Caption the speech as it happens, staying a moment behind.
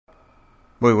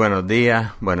Muy buenos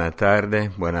días, buenas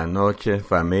tardes, buenas noches,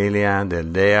 familia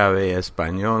del DAB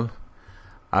Español.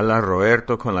 Habla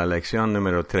Roberto con la lección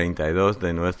número 32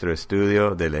 de nuestro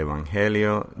estudio del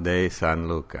Evangelio de San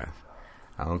Lucas.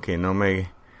 Aunque no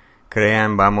me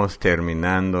crean, vamos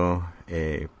terminando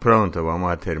pronto,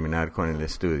 vamos a terminar con el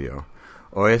estudio.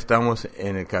 Hoy estamos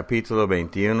en el capítulo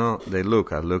 21 de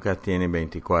Lucas. Lucas tiene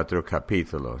 24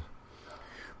 capítulos.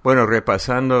 Bueno,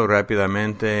 repasando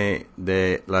rápidamente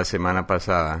de la semana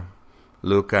pasada,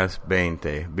 Lucas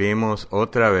 20, vimos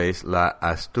otra vez la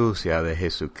astucia de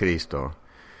Jesucristo.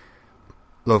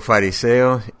 Los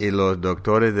fariseos y los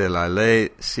doctores de la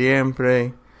ley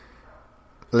siempre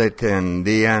le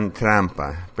tendían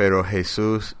trampa, pero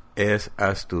Jesús es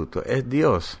astuto, es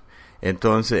Dios.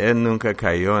 Entonces Él nunca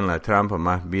cayó en la trampa,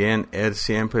 más bien Él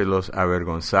siempre los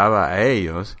avergonzaba a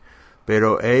ellos,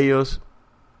 pero ellos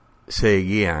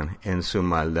seguían en su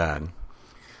maldad.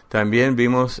 También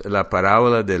vimos la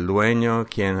parábola del dueño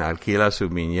quien alquila su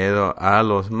viñedo a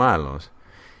los malos.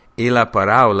 Y la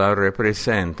parábola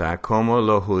representa cómo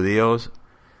los judíos,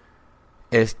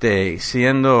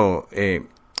 siendo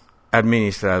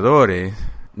administradores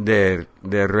del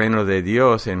reino de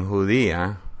Dios en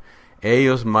Judía,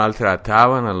 ellos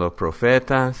maltrataban a los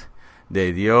profetas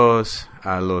de Dios,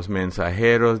 a los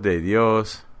mensajeros de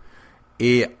Dios,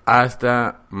 y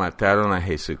hasta mataron a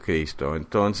Jesucristo.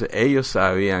 Entonces ellos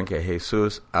sabían que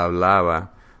Jesús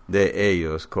hablaba de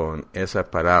ellos con esa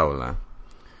parábola.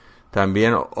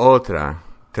 También otra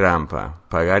trampa,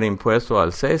 pagar impuestos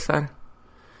al César.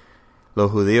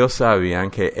 Los judíos sabían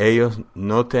que ellos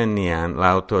no tenían la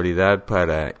autoridad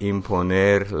para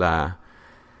imponer la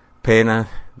pena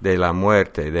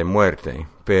de muerte,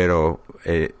 pero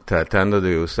tratando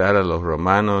de usar a los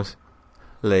romanos,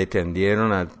 le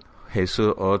tendieron a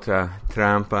Jesús otra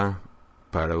trampa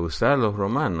para usar los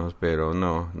romanos, pero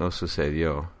no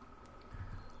sucedió.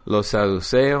 Los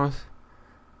saduceos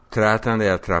tratan de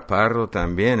atraparlo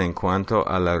también en cuanto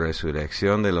a la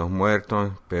resurrección de los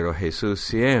muertos, pero Jesús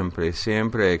siempre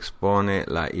expone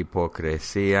la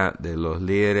hipocresía de los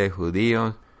líderes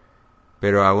judíos,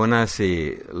 pero aún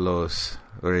así los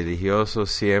religiosos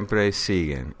siempre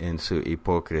siguen en su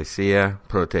hipocresía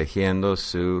protegiendo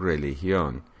su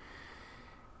religión.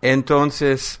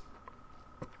 Entonces,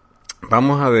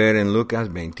 vamos a ver en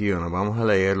Lucas 21, vamos a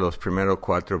leer los primeros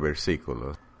 4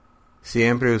 versículos,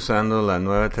 siempre usando la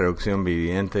Nueva Traducción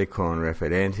Viviente con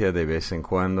referencia de vez en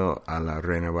cuando a la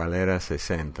Reina Valera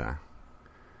 60.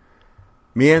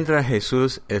 Mientras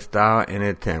Jesús estaba en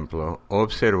el templo,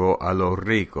 observó a los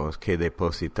ricos que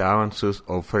depositaban sus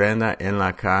ofrendas en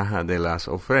la caja de las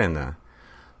ofrendas.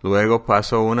 Luego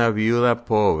pasó una viuda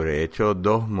pobre, echó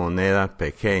 2 monedas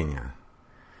pequeñas.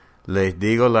 Les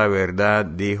digo la verdad,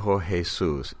 dijo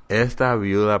Jesús, esta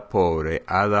viuda pobre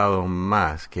ha dado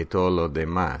más que todos los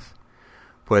demás,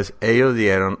 pues ellos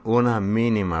dieron una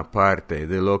mínima parte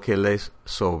de lo que les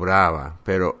sobraba,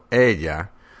 pero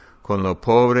ella, con lo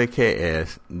pobre que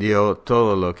es, dio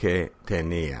todo lo que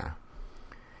tenía.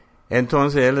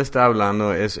 Entonces él está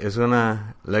hablando, es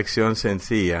una lección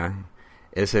sencilla,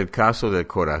 es el caso del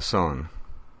corazón,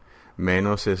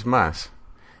 menos es más.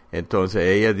 Entonces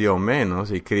ella dio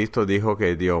menos y Cristo dijo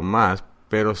que dio más,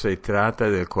 pero se trata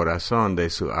del corazón, de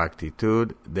su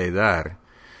actitud de dar.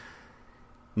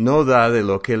 No da de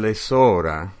lo que le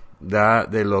sobra, da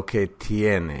de lo que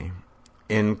tiene.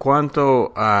 En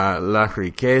cuanto a la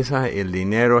riqueza y el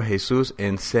dinero, Jesús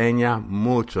enseña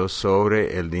mucho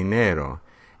sobre el dinero.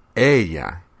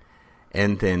 Ella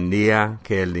entendía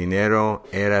que el dinero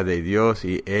era de Dios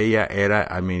y ella era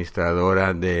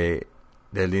administradora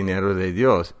del dinero de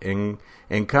Dios.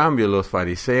 En cambio, los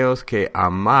fariseos que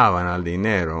amaban al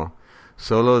dinero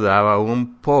solo daban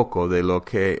un poco de lo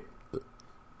que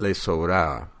les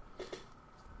sobraba.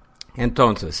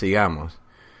 Entonces, sigamos.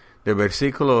 De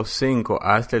versículo 5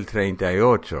 hasta el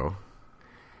 38,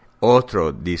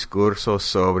 otro discurso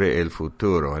sobre el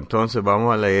futuro. Entonces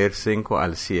vamos a leer 5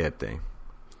 al 7.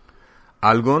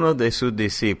 Algunos de sus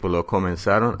discípulos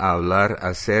comenzaron a hablar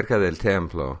acerca del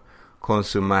templo, con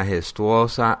su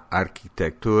majestuosa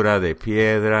arquitectura de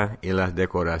piedra y las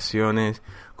decoraciones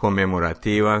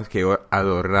conmemorativas que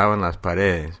adornaban las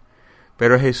paredes.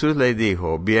 Pero Jesús les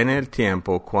dijo, viene el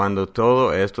tiempo cuando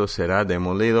todo esto será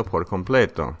demolido por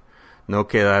completo. No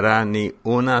quedará ni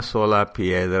una sola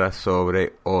piedra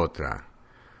sobre otra.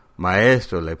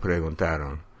 Maestro, le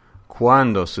preguntaron,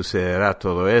 ¿cuándo sucederá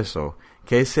todo eso?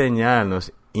 ¿Qué señal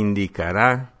nos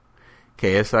indicará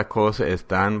que esas cosas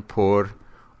están por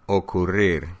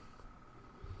ocurrir?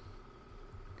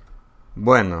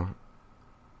 Bueno,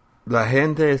 La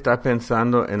gente está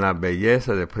pensando en la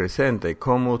belleza del presente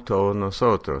como todos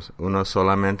nosotros. Uno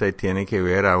solamente tiene que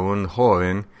ver a un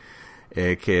joven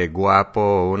que es guapo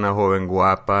o una joven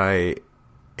guapa y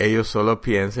ellos solo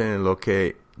piensan en lo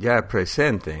que ya es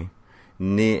presente,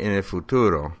 ni en el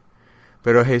futuro.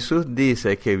 Pero Jesús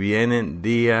dice que vienen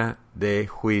días de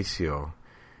juicio.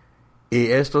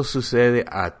 Y esto sucede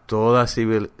a toda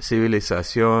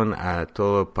civilización, a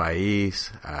todo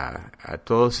país, a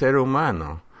todo ser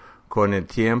humano. Con el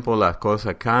tiempo las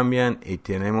cosas cambian y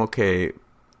tenemos que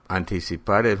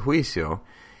anticipar el juicio.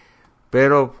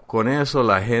 Pero con eso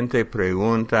la gente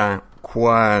pregunta,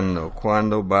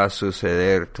 ¿cuándo va a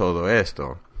suceder todo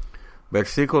esto?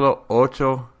 Versículo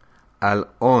 8 al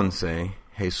 11,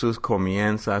 Jesús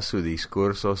comienza su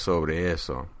discurso sobre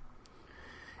eso.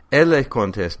 Él les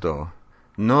contestó,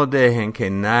 no dejen que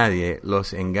nadie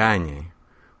los engañe,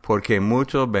 porque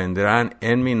muchos vendrán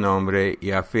en mi nombre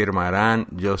y afirmarán,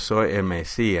 yo soy el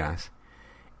Mesías,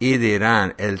 y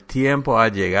dirán, el tiempo ha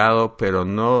llegado, pero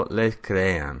no les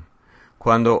crean.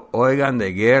 Cuando oigan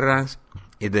de guerras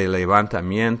y de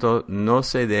levantamientos, no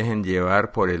se dejen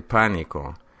llevar por el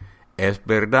pánico. Es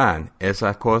verdad,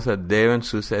 esas cosas deben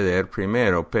suceder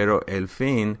primero, pero el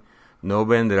fin no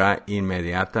vendrá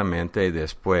inmediatamente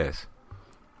después.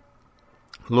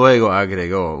 Luego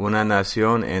agregó, una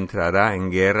nación entrará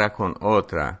en guerra con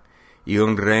otra, y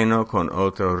un reino con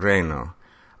otro reino.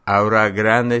 Habrá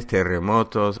grandes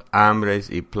terremotos, hambres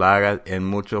y plagas en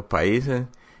muchos países,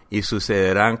 y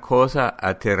sucederán cosas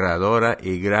aterradoras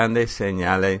y grandes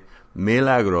señales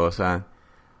milagrosas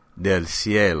del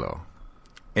cielo.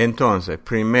 Entonces,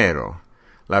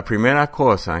 la primera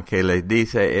cosa que les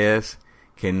dice es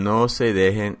que no se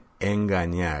dejen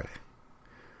engañar.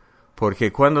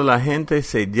 Porque cuando la gente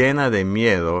se llena de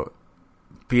miedo,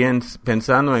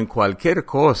 pensando en cualquier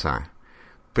cosa,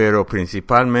 pero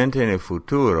principalmente en el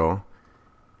futuro,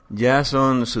 ya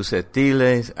son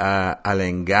susceptibles al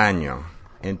engaño.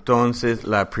 Entonces,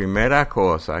 la primera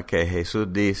cosa que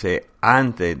Jesús dice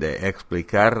antes de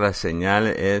explicar las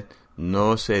señales es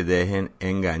no se dejen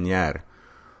engañar.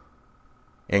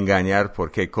 ¿Engañar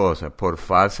por qué cosa? Por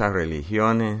falsas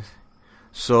religiones,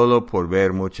 solo por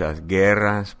ver muchas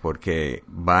guerras, porque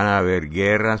van a haber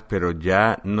guerras, pero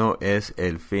ya no es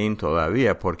el fin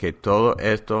todavía, porque todo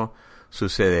esto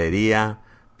sucedería,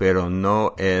 pero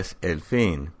no es el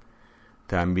fin.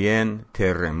 También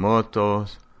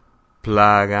terremotos,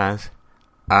 plagas,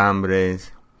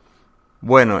 hambres.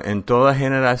 Bueno, en toda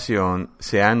generación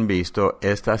se han visto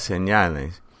estas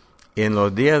señales. Y en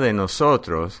los días de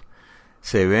nosotros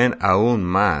se ven aún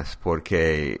más,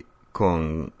 porque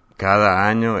con cada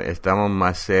año estamos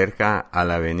más cerca a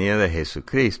la venida de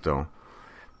Jesucristo.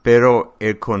 Pero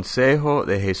el consejo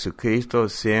de Jesucristo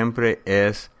siempre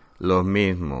es lo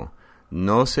mismo.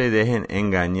 No se dejen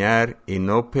engañar y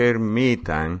no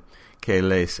permitan que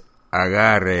les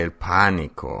agarre el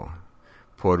pánico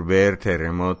por ver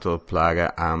terremotos,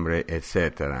 plaga, hambre,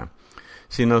 etc.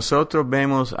 Si nosotros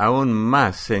vemos aún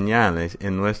más señales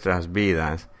en nuestras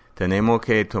vidas, tenemos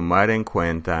que tomar en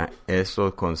cuenta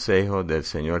estos consejos del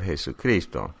Señor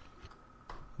Jesucristo.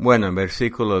 Bueno, en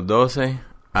versículo 12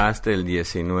 hasta el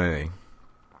 19.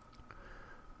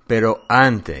 Pero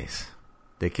antes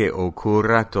de que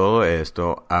ocurra todo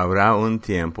esto, habrá un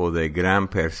tiempo de gran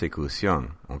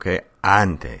persecución. ¿Ok?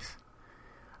 Antes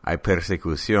hay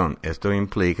persecución. Esto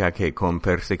implica que con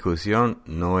persecución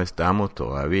no estamos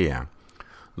todavía.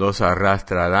 Los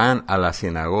arrastrarán a las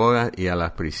sinagogas y a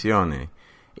las prisiones,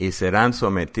 y serán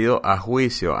sometidos a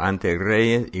juicio ante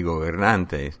reyes y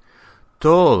gobernantes,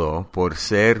 todo por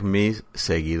ser mis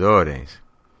seguidores.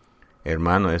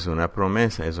 Hermano, es una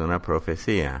promesa, es una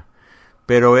profecía.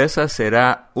 Pero esa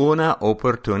será una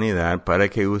oportunidad para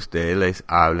que ustedes les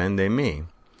hablen de mí.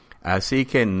 Así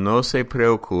que no se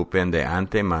preocupen de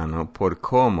antemano por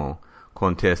cómo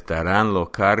contestarán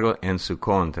los cargos en su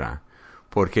contra,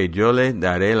 porque yo les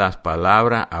daré las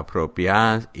palabras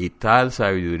apropiadas y tal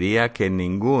sabiduría que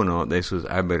ninguno de sus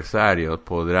adversarios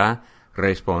podrá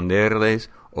responderles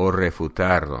o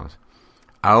refutarlos.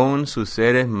 Aun sus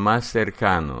seres más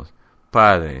cercanos,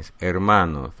 padres,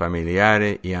 hermanos,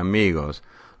 familiares y amigos,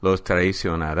 los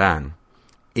traicionarán.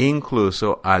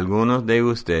 Incluso algunos de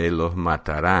ustedes los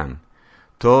matarán.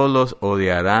 Todos los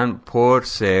odiarán por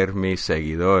ser mis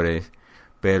seguidores,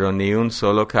 pero ni un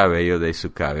solo cabello de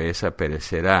su cabeza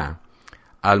perecerá.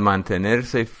 Al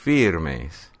mantenerse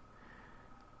firmes,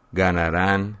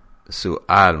 ganarán su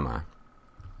alma.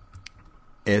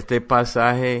 Este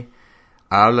pasaje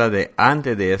habla de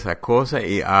antes de esa cosa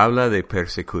y habla de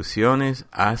persecuciones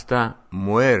hasta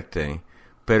muerte.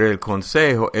 Pero el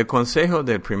consejo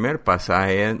del primer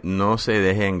pasaje es no se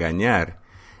deje engañar.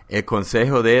 El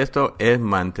consejo de esto es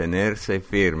mantenerse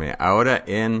firme. Ahora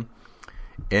en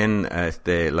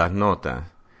las notas.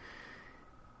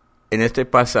 En este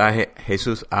pasaje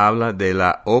Jesús habla de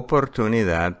la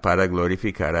oportunidad para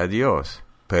glorificar a Dios.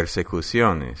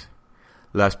 Persecuciones.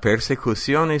 Las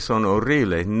persecuciones son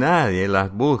horribles, nadie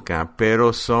las busca,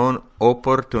 pero son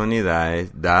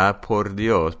oportunidades dadas por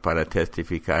Dios para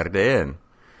testificar de Él.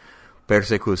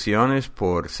 Persecuciones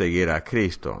por seguir a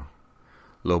Cristo.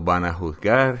 Los van a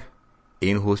juzgar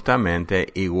injustamente,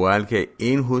 igual que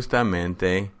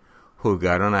injustamente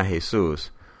juzgaron a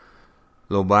Jesús.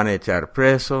 Los van a echar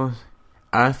presos,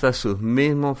 hasta sus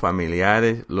mismos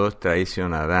familiares los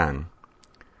traicionarán.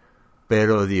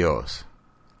 Pero Dios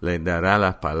les dará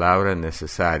las palabras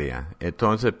necesarias.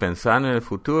 Entonces, pensando en el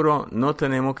futuro, no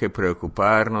tenemos que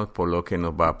preocuparnos por lo que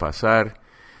nos va a pasar,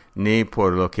 ni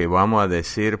por lo que vamos a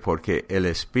decir, porque el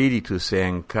Espíritu se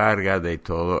encarga de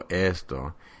todo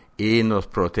esto y nos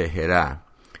protegerá.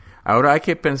 Ahora hay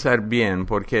que pensar bien,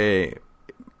 porque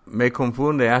me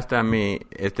confunde hasta a mí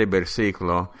este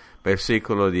versículo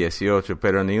 18,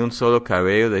 pero ni un solo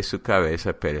cabello de su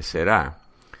cabeza perecerá.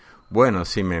 Bueno,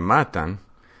 si me matan,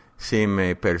 si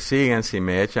me persiguen, si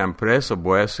me echan preso,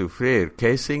 voy a sufrir.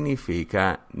 ¿Qué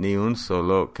significa ni un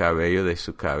solo cabello de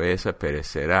su cabeza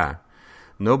perecerá?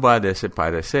 No va a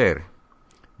desaparecer.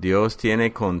 Dios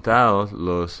tiene contados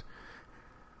los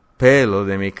pelos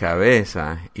de mi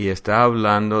cabeza y está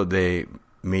hablando de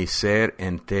mi ser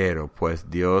entero, pues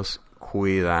Dios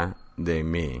cuida de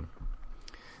mí.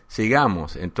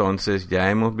 Sigamos, entonces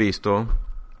ya hemos visto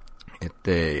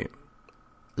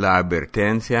la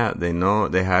advertencia de no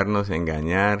dejarnos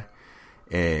engañar,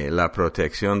 la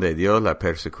protección de Dios, la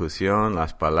persecución,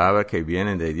 las palabras que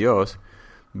vienen de Dios.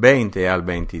 20 al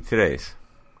 23.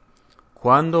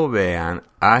 Cuando vean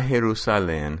a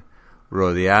Jerusalén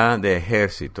rodeada de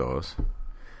ejércitos,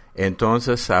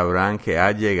 entonces sabrán que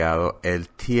ha llegado el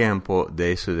tiempo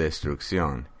de su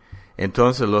destrucción.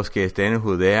 Entonces los que estén en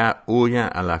Judea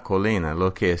huyan a la colina,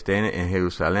 los que estén en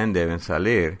Jerusalén deben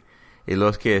salir, y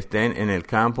los que estén en el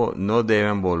campo no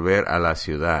deben volver a la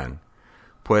ciudad,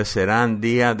 pues serán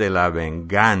días de la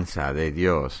venganza de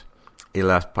Dios, y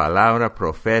las palabras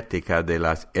proféticas de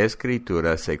las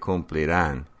Escrituras se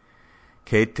cumplirán.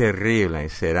 Qué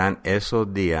terribles serán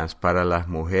esos días para las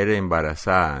mujeres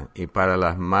embarazadas y para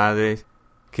las madres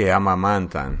que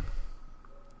amamantan,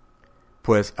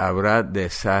 pues habrá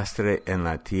desastre en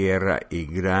la tierra y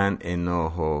gran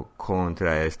enojo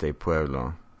contra este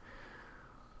pueblo.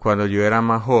 Cuando yo era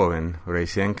más joven,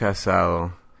 recién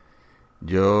casado,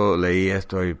 yo leí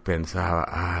esto y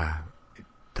pensaba,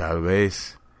 tal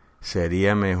vez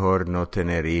sería mejor no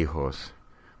tener hijos,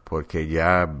 porque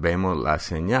ya vemos las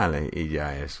señales, y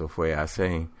ya eso fue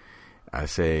hace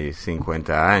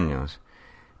 50 años.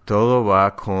 Todo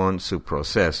va con su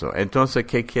proceso. Entonces,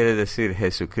 ¿qué quiere decir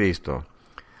Jesucristo?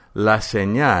 La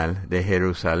señal de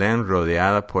Jerusalén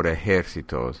rodeada por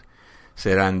ejércitos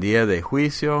serán días de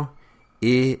juicio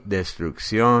y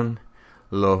destrucción.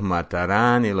 Los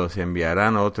matarán y los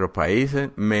enviarán a otros países.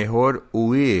 Mejor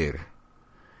huir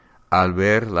al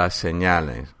ver las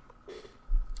señales.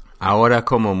 Ahora,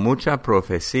 como muchas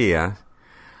profecías,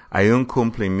 hay un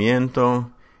cumplimiento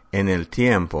en el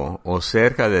tiempo o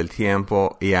cerca del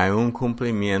tiempo, y hay un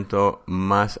cumplimiento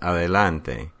más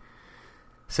adelante.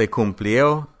 Se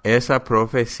cumplió esa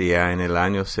profecía en el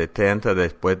año 70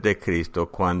 después de Cristo,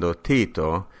 cuando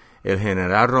Tito, el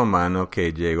general romano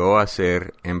que llegó a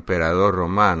ser emperador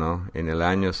romano en el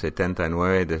año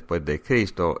 79 después de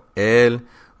Cristo, él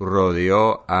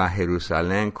rodeó a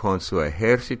Jerusalén con su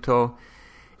ejército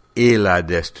y la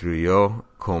destruyó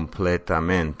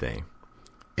completamente.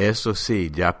 Eso sí,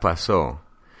 ya pasó.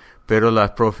 Pero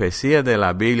las profecías de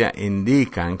la Biblia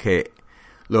indican que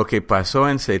lo que pasó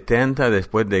en 70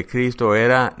 después de Cristo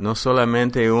era no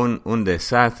solamente un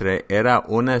desastre, era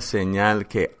una señal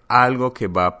que algo que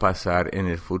va a pasar en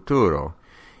el futuro.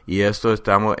 Y esto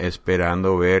estamos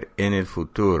esperando ver en el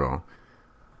futuro.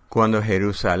 Cuando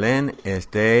Jerusalén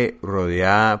esté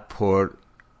rodeada por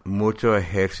muchos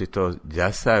ejércitos,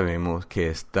 ya sabemos que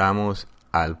estamos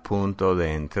al punto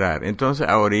de entrar. Entonces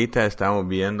ahorita estamos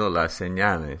viendo las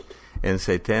señales. En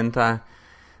 70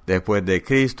 después de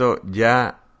Cristo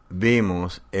ya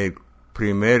vimos el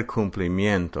primer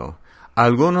cumplimiento.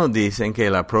 Algunos dicen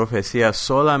que la profecía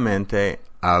solamente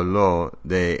habló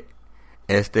de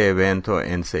este evento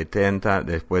en 70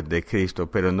 después de Cristo,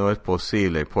 pero no es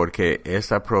posible, porque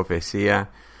esta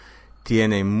profecía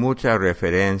tiene muchas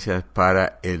referencias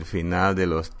para el final de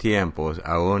los tiempos,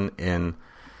 aún en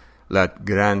la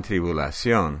gran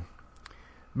tribulación.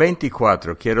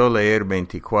 24, quiero leer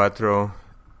 24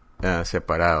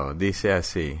 separado. Dice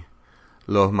así: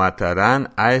 los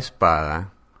matarán a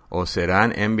espada, o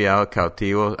serán enviados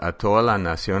cautivos a todas las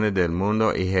naciones del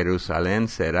mundo, y Jerusalén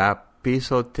será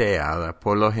pisoteada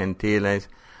por los gentiles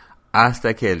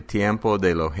hasta que el tiempo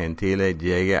de los gentiles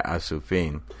llegue a su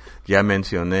fin. Ya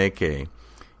mencioné que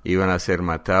iban a ser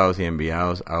matados y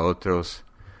enviados a otros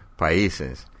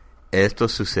países. Esto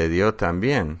sucedió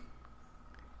también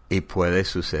y puede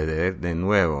suceder de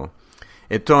nuevo.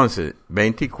 Entonces,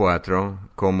 24,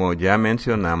 como ya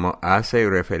mencionamos, hace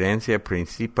referencia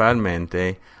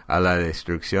principalmente a la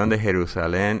destrucción de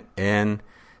Jerusalén en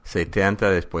 70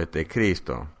 después de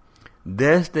Cristo.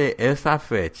 Desde esa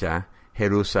fecha,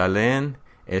 Jerusalén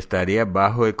estaría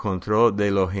bajo el control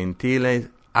de los gentiles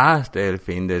hasta el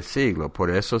fin del siglo.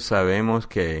 Por eso sabemos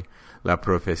que la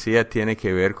profecía tiene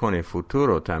que ver con el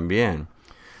futuro también.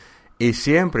 Y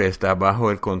siempre está bajo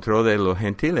el control de los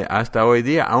gentiles. Hasta hoy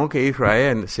día, aunque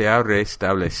Israel se ha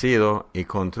restablecido y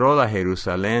controla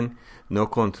Jerusalén,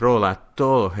 no controla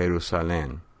todo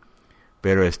Jerusalén.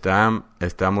 Pero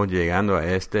estamos llegando a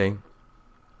este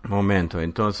momento.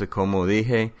 Entonces, como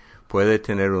dije, puede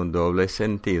tener un doble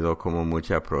sentido como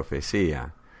mucha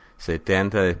profecía.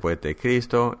 70 después de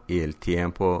Cristo y el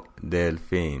tiempo del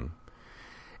fin.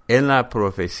 En la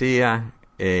profecía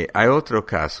hay otros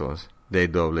casos de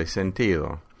doble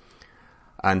sentido.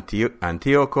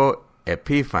 Antíoco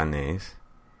Epífanes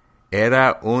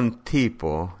era un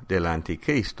tipo del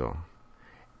anticristo.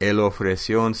 Él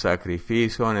ofreció un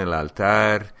sacrificio en el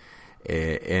altar,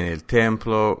 en el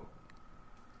templo,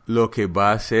 lo que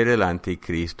va a ser el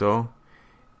anticristo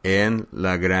en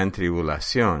la gran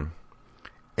tribulación.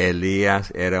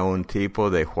 Elías era un tipo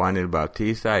de Juan el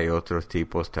Bautista y otros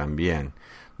tipos también.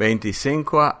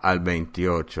 25 al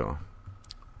 28.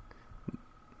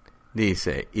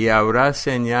 Dice, y habrá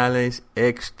señales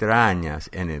extrañas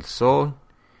en el sol,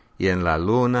 y en la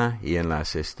luna, y en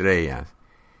las estrellas.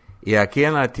 Y aquí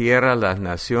en la tierra las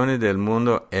naciones del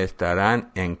mundo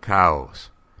estarán en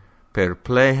caos,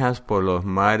 perplejas por los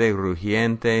mares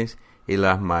rugientes y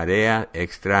las mareas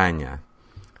extrañas.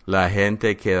 La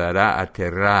gente quedará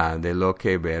aterrada de lo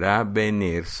que verá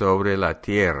venir sobre la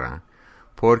tierra,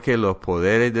 porque los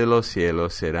poderes de los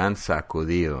cielos serán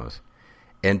sacudidos.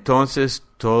 Entonces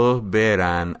todos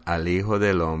verán al Hijo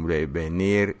del Hombre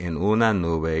venir en una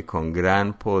nube con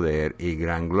gran poder y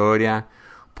gran gloria.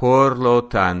 Por lo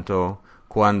tanto,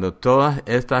 cuando todas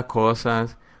estas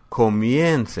cosas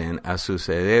comiencen a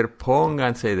suceder,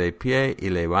 pónganse de pie y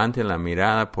levanten la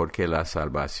mirada, porque la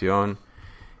salvación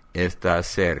está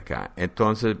cerca.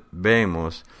 Entonces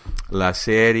vemos la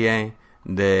serie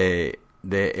de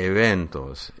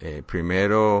eventos.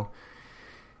 Primero,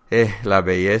 la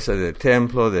belleza del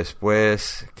templo,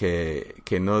 después que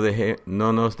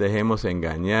no nos dejemos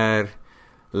engañar,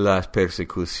 las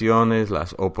persecuciones,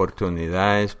 las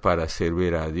oportunidades para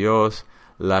servir a Dios,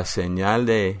 la señal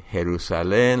de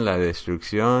Jerusalén, la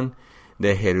destrucción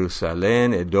de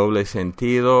Jerusalén, el doble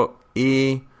sentido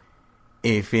y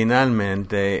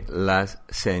finalmente las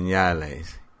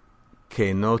señales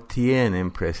que no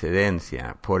tienen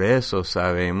precedencia. Por eso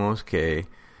sabemos que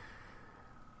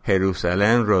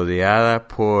Jerusalén rodeada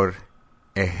por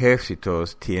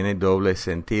ejércitos tiene doble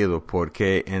sentido,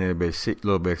 porque en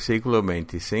los versículos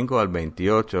 25 al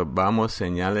 28 vamos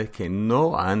señales que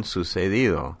no han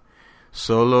sucedido,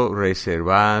 solo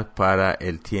reservadas para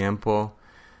el tiempo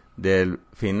del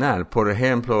final. Por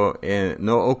ejemplo,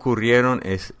 no ocurrieron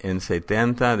en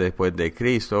 70 después de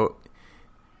Cristo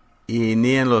y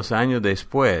ni en los años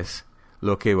después.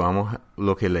 Lo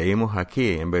que leímos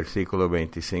aquí en versículos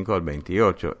 25 al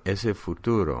 28 es el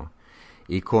futuro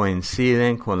y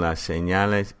coinciden con las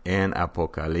señales en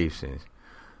Apocalipsis.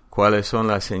 ¿Cuáles son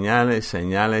las señales?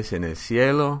 Señales en el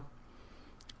cielo,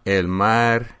 el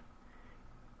mar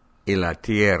y la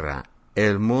tierra,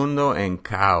 el mundo en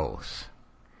caos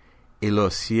y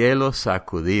los cielos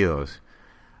sacudidos.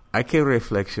 Hay que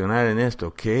reflexionar en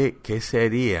esto. ¿Qué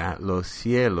sería los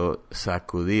cielos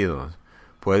sacudidos?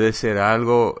 Puede ser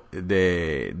algo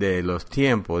de los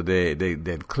tiempos,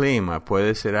 del clima,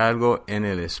 puede ser algo en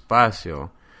el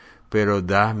espacio, pero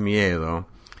da miedo.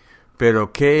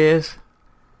 Pero ¿qué es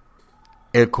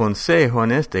el consejo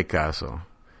en este caso?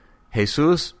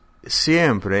 Jesús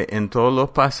siempre en todos los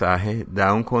pasajes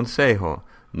da un consejo.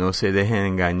 No se dejen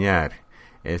engañar,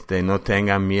 no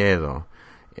tengan miedo.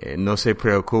 No se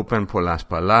preocupen por las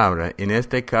palabras. En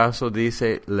este caso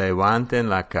dice, levanten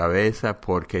la cabeza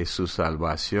porque su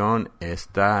salvación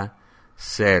está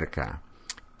cerca.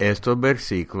 Estos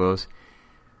versículos,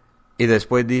 y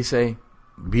después dice,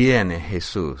 viene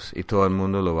Jesús, y todo el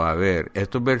mundo lo va a ver.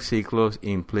 Estos versículos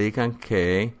implican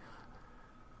que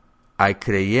hay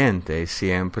creyentes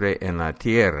siempre en la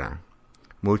tierra.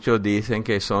 Muchos dicen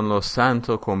que son los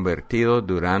santos convertidos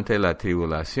durante la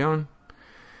tribulación,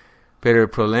 pero el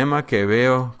problema que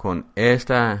veo con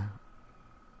esta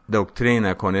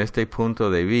doctrina, con este punto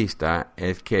de vista,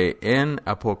 es que en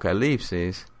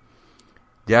Apocalipsis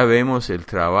ya vemos el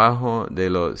trabajo de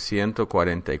los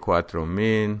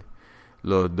 144,000,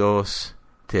 los 2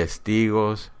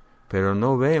 testigos, pero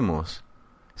no vemos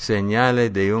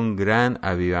señales de un gran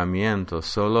avivamiento,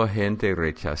 solo gente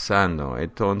rechazando.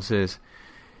 Entonces,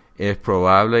 es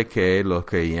probable que los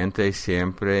creyentes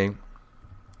siempre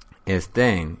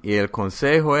estén. Y el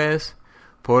consejo es,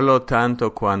 por lo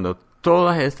tanto, cuando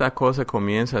todas estas cosas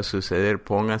comienzan a suceder,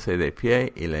 pónganse de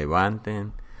pie y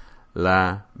levanten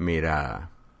la mirada.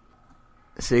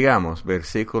 Sigamos,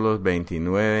 versículos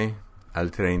 29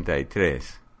 al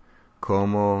 33.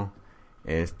 Cómo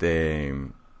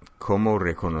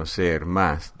reconocer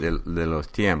más de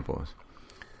los tiempos.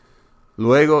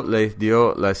 Luego les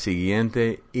dio la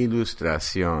siguiente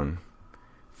ilustración.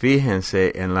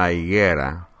 Fíjense en la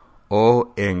higuera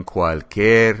o en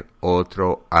cualquier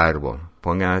otro árbol.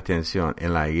 Pongan atención,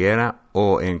 en la higuera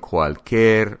o en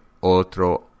cualquier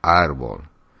otro árbol.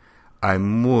 Hay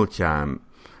mucha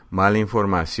mala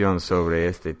información sobre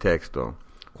este texto.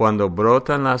 Cuando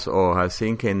brotan las hojas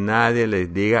sin que nadie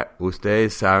les diga,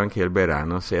 ustedes saben que el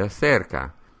verano se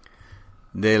acerca.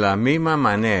 De la misma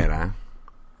manera,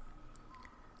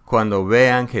 cuando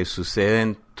vean que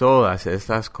suceden todas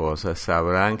estas cosas,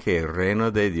 sabrán que el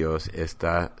reino de Dios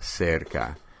está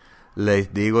cerca.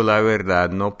 Les digo la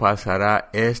verdad, no pasará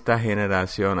esta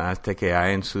generación hasta que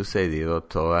hayan sucedido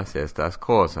todas estas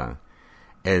cosas.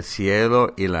 El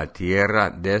cielo y la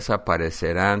tierra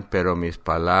desaparecerán, pero mis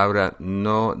palabras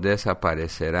no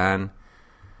desaparecerán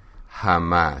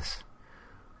jamás.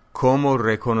 ¿Cómo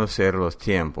reconocer los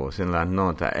tiempos? En las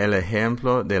notas, el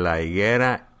ejemplo de la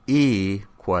higuera y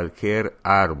cualquier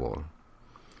árbol.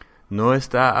 No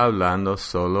está hablando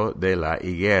solo de la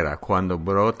higuera. Cuando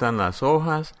brotan las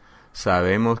hojas,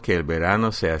 sabemos que el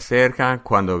verano se acerca.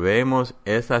 Cuando vemos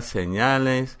estas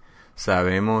señales,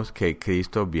 sabemos que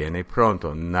Cristo viene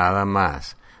pronto. Nada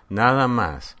más. Nada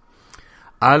más.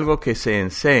 Algo que se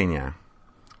enseña.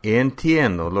 Y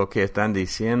entiendo lo que están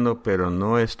diciendo, pero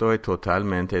no estoy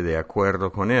totalmente de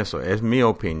acuerdo con eso. Es mi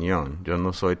opinión. Yo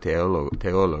no soy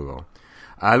teólogo.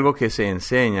 Algo que se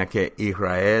enseña que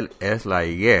Israel es la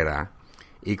higuera,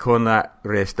 y con el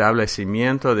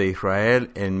restablecimiento de Israel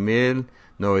en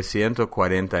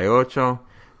 1948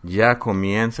 ya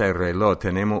comienza el reloj.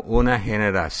 Tenemos una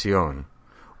generación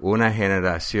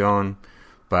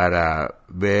para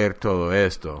ver todo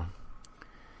esto.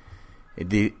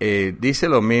 Dice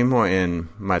lo mismo en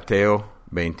Mateo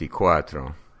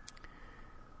 24.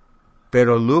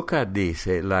 Pero Lucas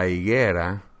dice la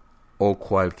higuera o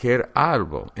cualquier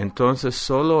árbol. Entonces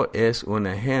solo es un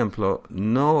ejemplo,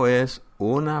 no es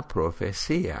una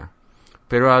profecía.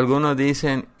 Pero algunos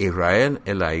dicen, Israel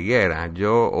es la higuera.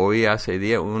 Yo oí hace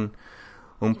día un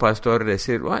pastor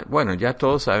decir, bueno, ya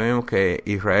todos sabemos que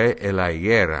Israel es la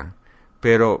higuera.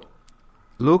 Pero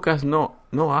Lucas no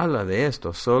habla de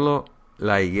esto, solo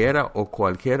la higuera o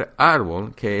cualquier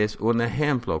árbol que es un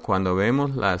ejemplo. Cuando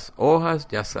vemos las hojas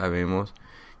ya sabemos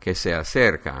que se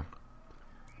acerca.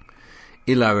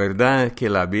 Y la verdad es que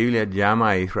la Biblia llama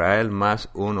a Israel más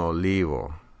un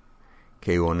olivo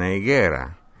que una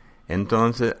higuera.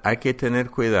 Entonces hay que tener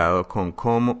cuidado con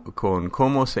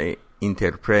cómo se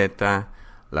interpreta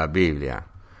la Biblia.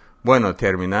 Bueno,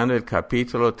 terminando el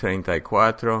capítulo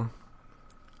 34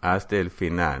 hasta el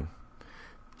final.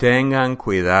 Tengan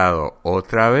cuidado,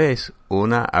 otra vez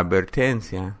una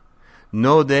advertencia.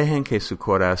 No dejen que su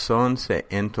corazón se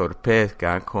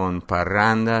entorpezca con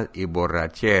parrandas y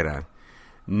borracheras,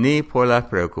 ni por la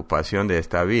preocupación de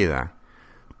esta vida.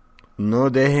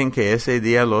 No dejen que ese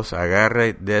día los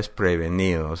agarre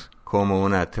desprevenidos como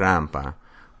una trampa,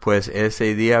 pues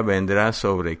ese día vendrá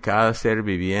sobre cada ser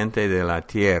viviente de la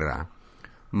tierra.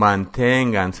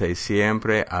 Manténganse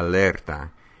siempre alerta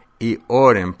y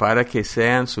oren para que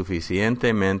sean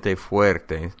suficientemente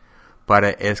fuertes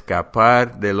para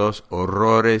escapar de los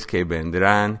horrores que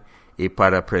vendrán y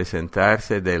para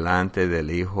presentarse delante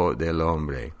del Hijo del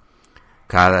Hombre.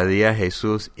 Cada día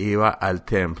Jesús iba al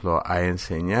templo a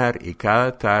enseñar y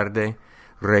cada tarde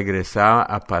regresaba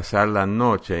a pasar la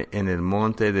noche en el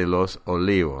monte de los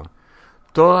Olivos.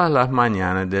 Todas las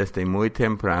mañanas desde muy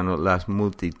temprano las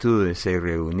multitudes se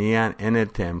reunían en el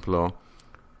templo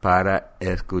para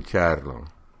escucharlo.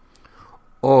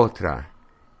 Otra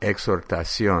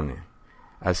exhortación,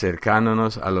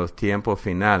 acercándonos a los tiempos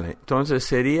finales. Entonces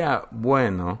sería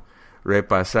bueno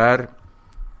repasar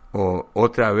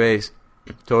otra vez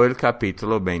todo el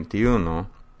capítulo 21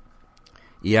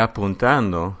 y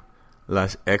apuntando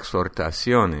las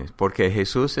exhortaciones, porque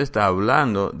Jesús está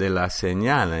hablando de las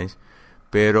señales,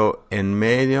 pero en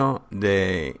medio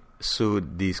de su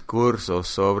discurso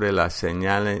sobre las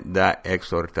señales da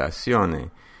exhortaciones.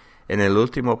 En el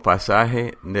último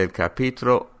pasaje del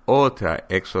capítulo, otra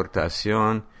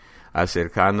exhortación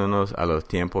acercándonos a los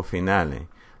tiempos finales.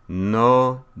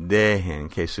 No dejen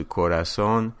que su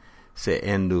corazón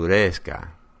se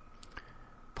endurezca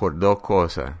por dos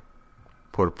cosas,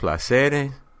 por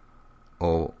placeres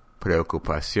o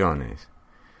preocupaciones.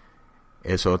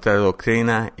 Es otra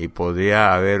doctrina y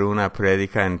podría haber una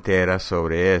prédica entera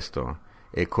sobre esto.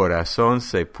 El corazón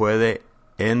se puede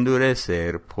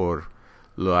endurecer por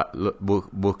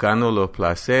buscando los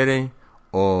placeres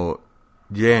o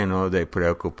lleno de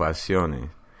preocupaciones.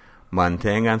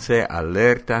 Manténganse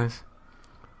alertas,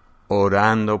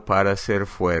 orando para ser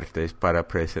fuertes, para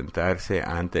presentarse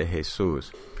ante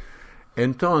Jesús.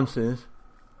 Entonces,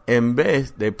 en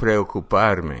vez de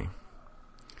preocuparme,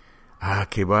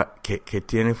 ¿qué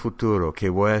tiene futuro? ¿Qué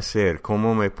voy a hacer?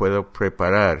 ¿Cómo me puedo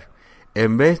preparar?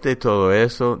 En vez de todo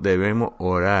eso, debemos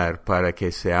orar para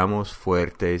que seamos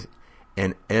fuertes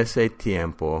en ese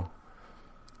tiempo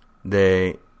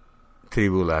de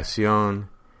tribulación,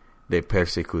 de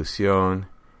persecución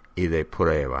y de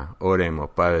prueba. Oremos.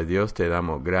 Padre Dios, te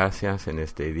damos gracias en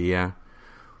este día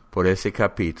por ese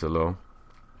capítulo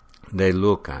de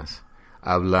Lucas,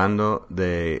 hablando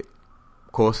de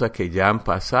cosas que ya han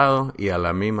pasado y a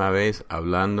la misma vez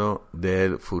hablando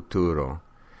del futuro.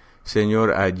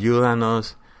 Señor,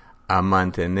 ayúdanos a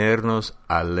mantenernos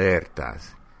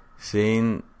alertas,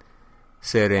 sin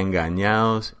ser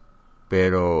engañados,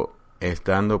 pero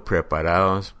estando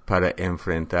preparados para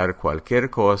enfrentar cualquier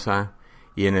cosa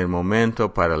y en el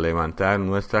momento para levantar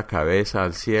nuestra cabeza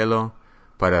al cielo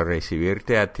para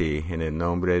recibirte a ti en el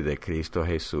nombre de Cristo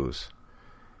Jesús.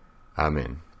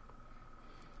 Amén.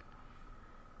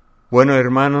 Bueno,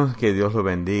 hermanos, que Dios los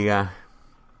bendiga,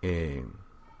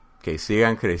 que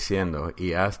sigan creciendo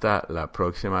y hasta la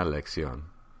próxima lección.